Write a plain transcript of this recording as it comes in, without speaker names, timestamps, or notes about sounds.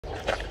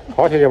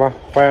好，兄弟们，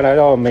欢迎来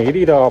到美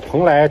丽的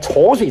蓬莱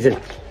潮水镇。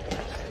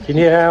今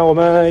天我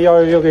们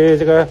要给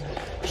这个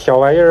小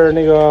玩意儿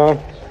那个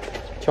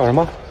叫什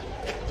么？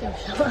叫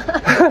什么？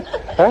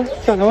哎，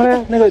叫什么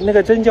呢？那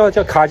个针叫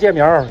卡介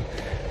苗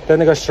的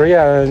那个实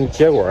验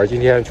结果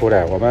今天出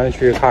来，我们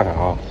去看看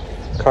啊，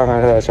看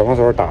看他什么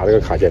时候打这个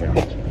卡介苗。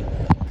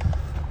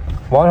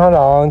王厂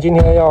长今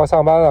天要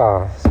上班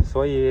了，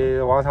所以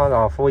王厂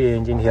长夫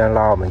人今天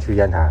拉我们去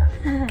烟台，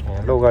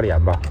露个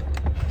脸吧。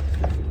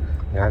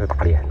你看这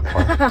大脸。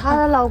她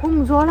的老公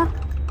不说了？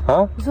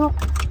啊？你说？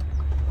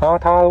啊，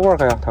他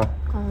work 呀，他。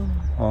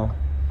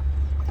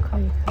可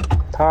以。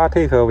他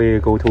take away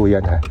go to 烟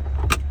台。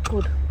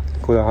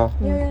good 哈。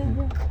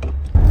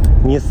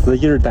你使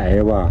劲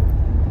待吧，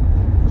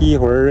一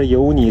会儿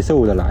有你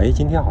受的了。哎，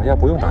今天好像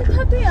不用打针。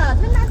对啊，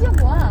他拿结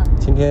果。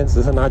今天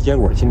只是拿结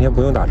果，今天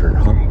不用打针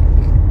哈。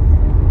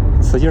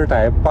使劲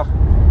待吧，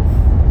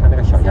看那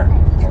个小样。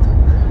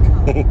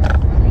嘿嘿。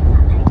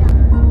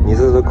你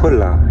是不是困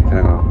了，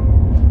大哥？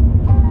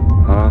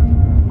啊？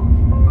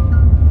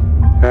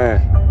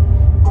哎。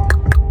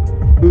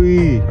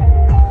对。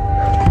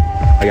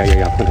哎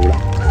呀，困住了。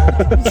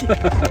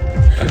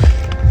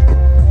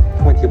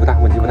问题不大。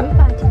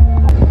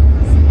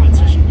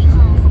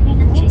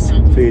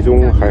最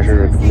终还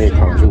是没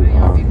扛住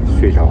啊，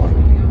睡着了。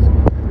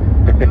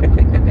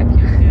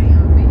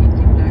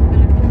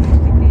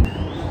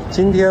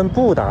今天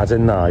不打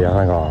针呐，杨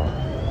三哥，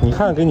你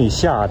看给你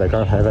吓的，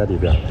刚才在里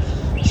边，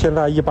现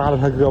在一扒拉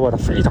他胳膊，他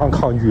非常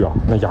抗拒啊，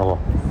那家伙。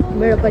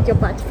没人把脚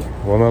拔起来。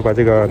我们把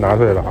这个拿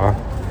出来了啊，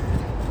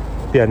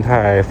变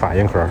态反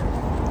应盒。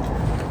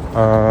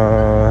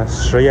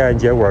实验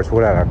结果出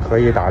来了，可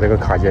以打这个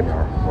卡介苗。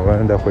我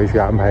们得回去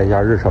安排一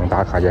下日程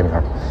打卡介苗。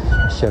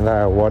现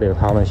在我领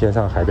他们先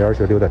上海边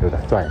去溜达，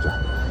转一转。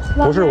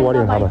不是我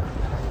领他们，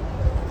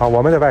啊，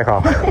我们的外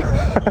卡。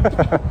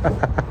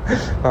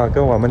啊，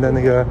跟我们的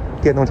那个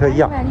电动车一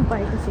样。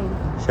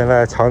现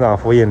在厂长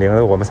夫人领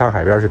着我们上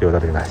海边去溜达。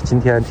今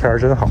天天儿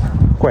真好，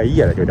怪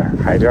热的有点，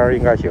海边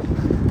应该行。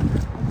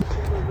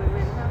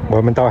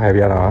我们到海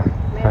边了啊，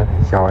看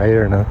小玩意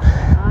儿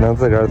能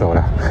自个儿走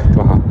了，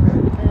多好。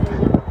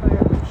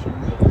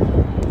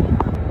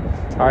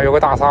啊，有个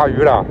大鲨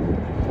鱼了，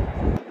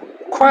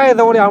快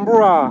走2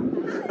步啊！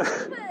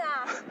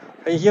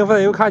很兴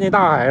奋，又看见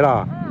大海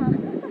了。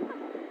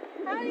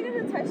还有一个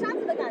是踩沙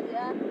子的感觉。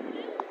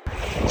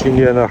今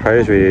天的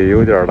海水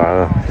有点蓝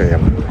啊，兄弟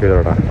们，有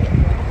点蓝。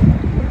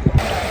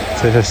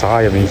这是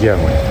啥也没见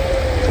过呀，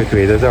就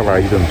怼着这玩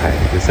意儿一顿拍，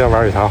这玩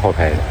意儿有啥好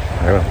拍的？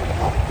哎呦，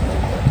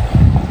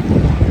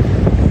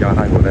杨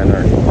三狗在那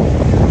儿。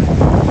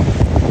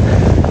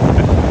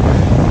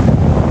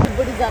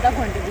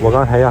我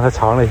刚才让他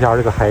尝了一下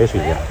这个海水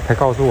呀，他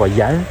告诉我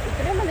盐，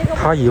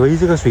他以为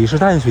这个水是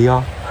淡水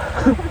啊，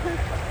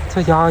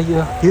这家伙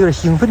有点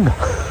兴奋呐。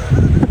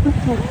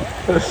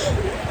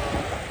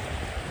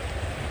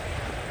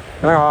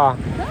那个，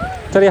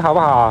这里好不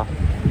好？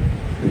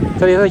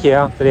这里是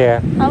行，这里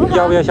好不好？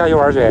要不要下去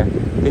玩水？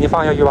给你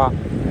放下去吧，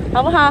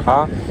好不好？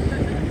啊，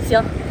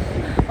行。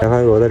杨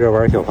三狗在这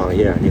玩小螃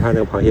蟹，你看这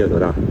个螃蟹有多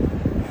大？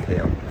哎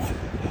呀，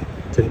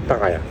真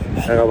大呀！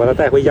那个把它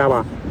带回家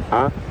吧。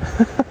啊！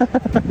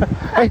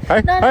哎，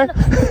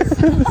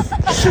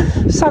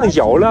上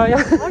脚了呀！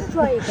马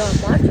抓一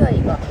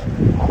个。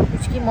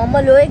给妈妈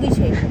留一个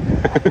去。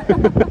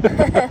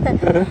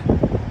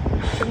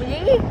什么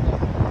意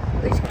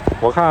思？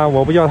我看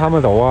我不叫他们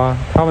走啊，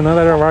他们能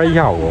在这玩一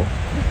下午，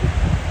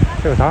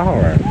这有啥好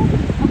玩？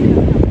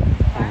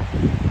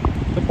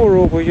这不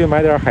如回去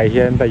买点海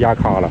鲜在家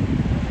卡了，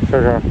是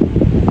不是？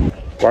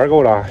玩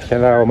够了，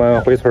现在我们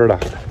回村了。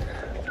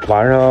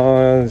晚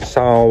上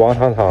上王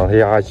厂长他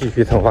家继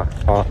续蹭饭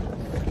啊！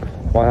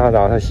王厂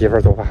长他媳妇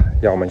儿做饭，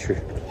让我们去。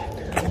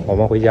我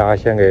们回家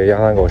先给杨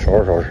三狗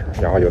收拾，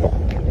然后就走。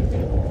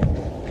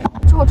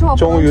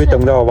终于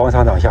等到王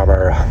厂长下班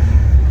啊！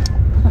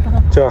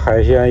这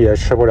海鲜也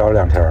吃不了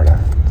2天了。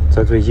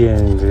这最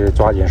近这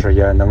抓紧时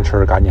间能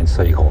吃赶紧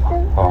吃一口吧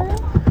啊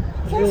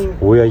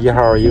！5月1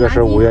号，一个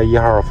是5月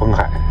1号封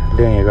海，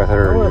另一个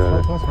是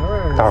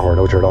大伙儿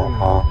都知道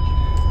啊。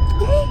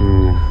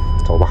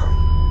走吧。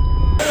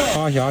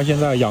阿霞现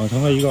在养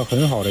成了一个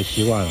很好的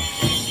习惯了，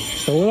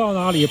走到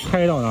哪里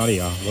拍到哪里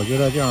啊！我觉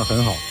得这样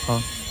很好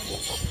啊。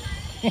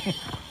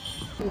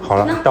好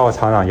了，到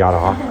厂长家了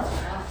啊。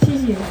谢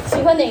谢。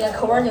喜欢哪个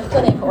口味就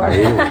喝哪口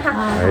味。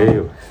哎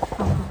呦，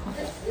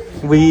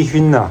微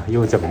醺呐，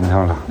又整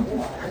上了。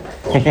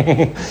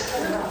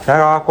来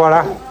啊，过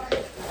来。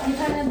你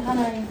看看他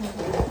那一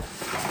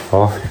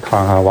口。好，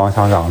看看王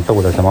厂长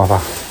做的什么饭。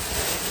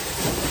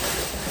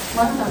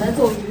王厂长在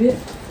做鱼。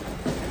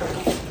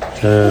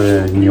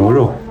牛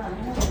肉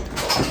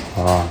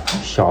啊，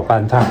小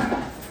拌菜，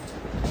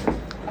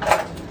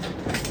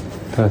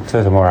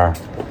这什么玩意儿？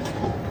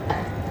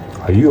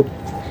哎呦，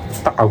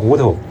大骨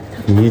头，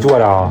你做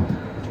的啊？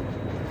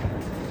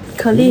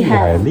可厉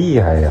害，厉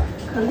害呀！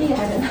可厉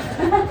害了。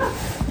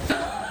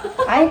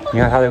哎，你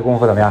看他这个功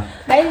夫怎么样？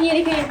哎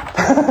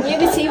，ये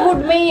किसी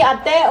फूड में ही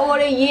आता है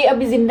और ये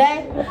अभी जिंदा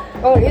है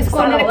और इसको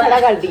हमने खड़ा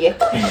कर दिए।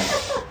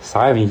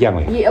 啥也没见过。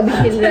也不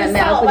是没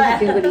有不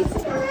听过的。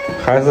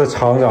还是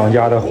厂长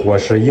家的伙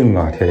食硬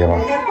啊，铁铁们，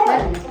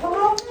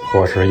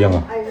伙食硬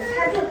啊，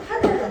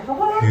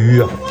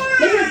鱼啊，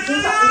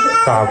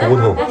大骨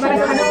头。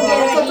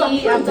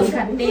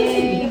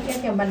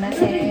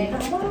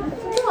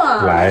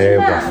来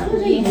吧。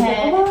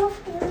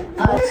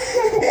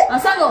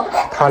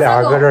他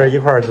俩搁这儿一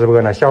块儿直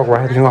播呢，效果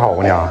还挺好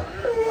呢。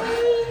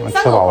我们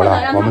吃饱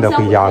了，我们得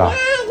回家了，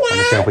我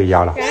们先回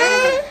家了。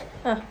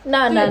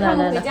那，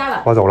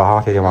我走了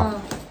哈，铁铁们。